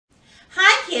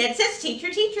kids, it's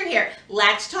Teacher here.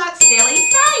 Let's talk silly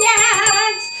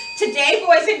science. Today,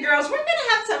 boys and girls, we're going to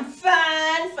have some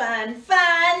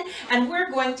fun, and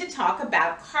we're going to talk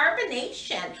about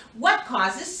carbonation. What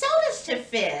causes sodas to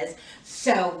fizz?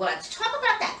 So let's talk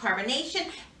about that carbonation,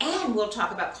 and we'll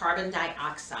talk about carbon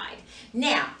dioxide.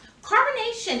 Now,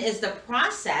 carbonation is the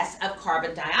process of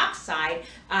carbon dioxide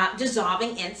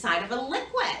dissolving inside of a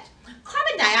liquid.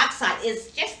 Carbon dioxide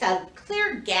is just a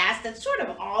clear gas that's sort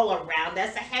of all around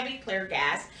us, a heavy clear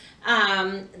gas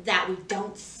that we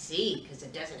don't see because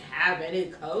it doesn't have any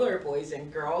color, boys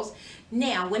and girls.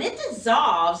 Now, when it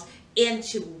dissolves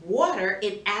into water,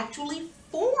 it actually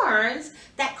forms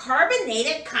that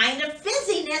carbonated kind of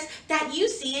fizziness that you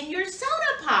see in your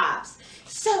soda pops.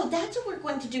 So that's what we're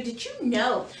going to do. Did you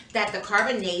know that the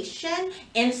carbonation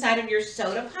inside of your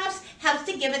soda pops helps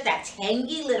to give it that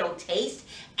tangy little taste,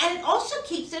 and it also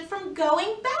keeps it from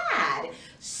going bad?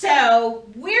 So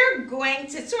we're going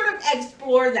to sort of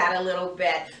explore that a little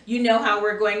bit. You know how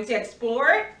we're going to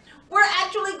explore it? We're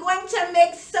actually going to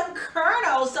make some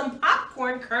kernels, some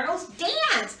popcorn kernels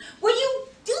dance. Will you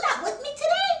do that with me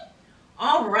today?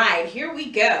 All right, here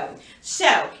we go.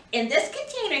 So in this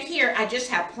container here, I just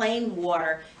have plain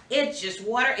water. It's just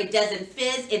water. It doesn't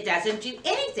fizz. It doesn't do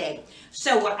anything.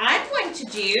 So what I'm going to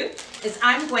do is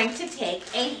I'm going to take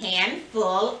a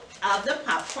handful of the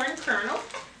popcorn kernel.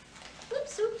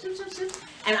 Oops, oops, oops, oops, oops.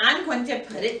 And I'm going to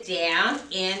put it down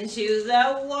into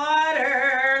the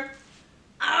water.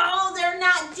 Oh, they're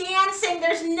not dancing.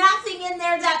 There's nothing in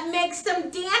there that makes them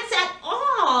dance at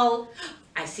all.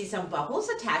 I see some bubbles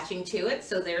attaching to it,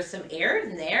 so there's some air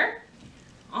in there.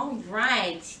 All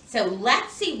right, so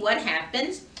let's see what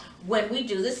happens when we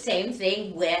do the same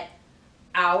thing with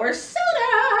our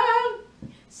soda.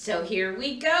 So here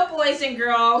we go, boys and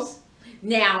girls.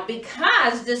 Now,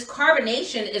 because this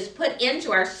carbonation is put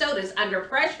into our sodas under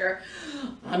pressure,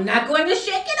 I'm not going to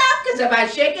shake it up, because if I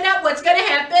shake it up, what's going to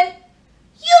happen?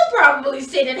 You'll probably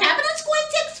see it happen. It's going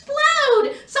to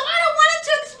explode. So I don't want it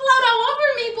to explode all over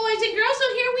me, boys and girls. So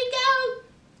here we go.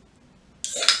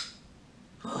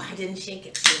 Oh, I didn't shake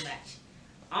it too much.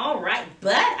 All right,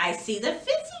 but I see the fizziness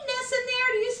in there.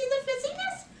 Do you see the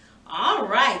fizziness? All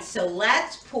right, so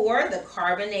let's pour the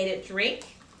carbonated drink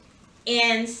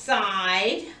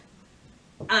inside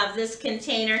of this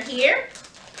container here.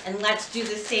 And let's do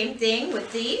the same thing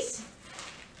with these.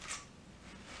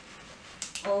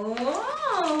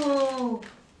 Oh,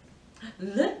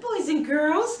 look, boys and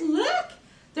girls, look.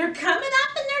 They're coming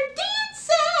up and they're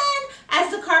dancing.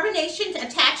 As the carbonation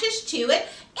attaches to it,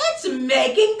 it's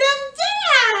making them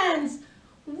dance.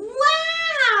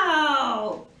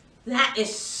 Wow, that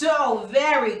is so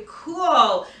very cool.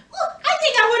 Oh, I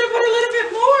think I would have put a little bit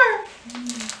more.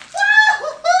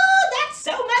 Woo-hoo-hoo, that's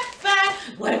so much fun.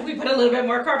 What if we put a little bit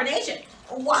more carbonation?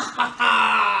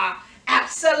 Wow,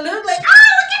 absolutely. Oh, look at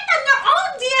them, they're all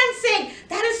dancing.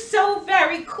 That is so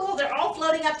very cool. They're all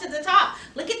floating up to the top.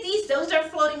 Look at these, those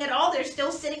aren't floating at all. They're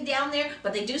still sitting down there,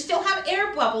 but they do still have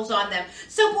air bubbles on them.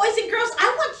 So boys and girls,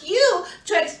 I want you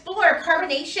to explore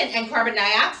carbonation and carbon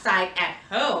dioxide at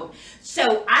home.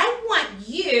 So I want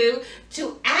you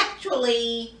to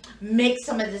actually make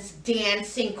some of this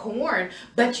dancing corn.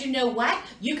 But you know what?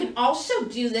 You can also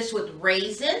do this with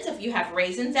raisins. If you have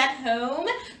raisins at home,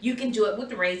 you can do it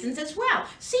with raisins as well.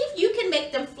 See if you can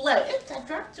make them float. Oops, I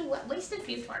dropped at least a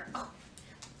few parts. Oh.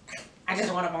 I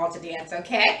just want them all to dance,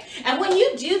 okay? And when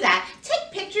you do that,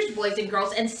 take pictures, boys and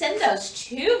girls, and send those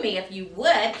to me if you would.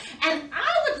 And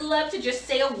I would love to just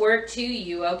say a word to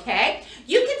you, okay?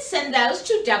 You can send those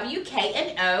to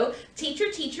WKNO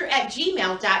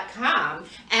teacher@gmail.com.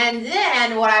 And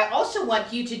then what I also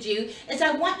want you to do is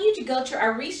I want you to go to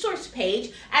our resource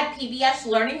page at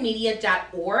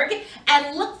pbslearningmedia.org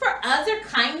and look for other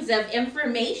kinds of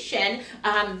information,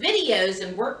 videos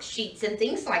and worksheets and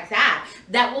things like that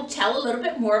that will tell a little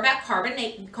bit more about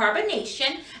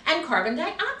carbonation and carbon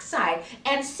dioxide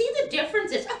and see the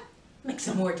differences. Oh, make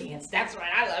some more dance. That's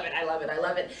right. I love it. I love it. I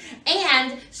love it.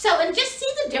 And just see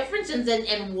the differences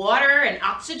in water and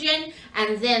oxygen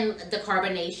and then the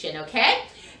carbonation, okay?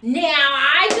 Now,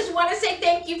 I just want to say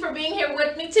thank you for being here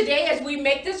with me today as we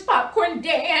make this popcorn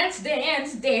dance,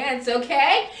 dance, dance,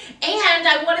 okay? And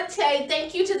I want to say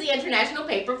thank you to the International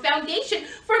Paper Foundation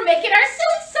for making our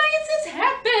silly sciences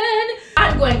happen.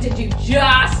 I'm going to do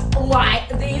just like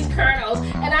these kernels,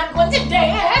 and I'm going to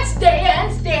dance,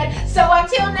 dance, dance. So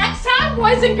until next time,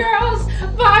 boys and girls,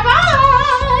 bye-bye.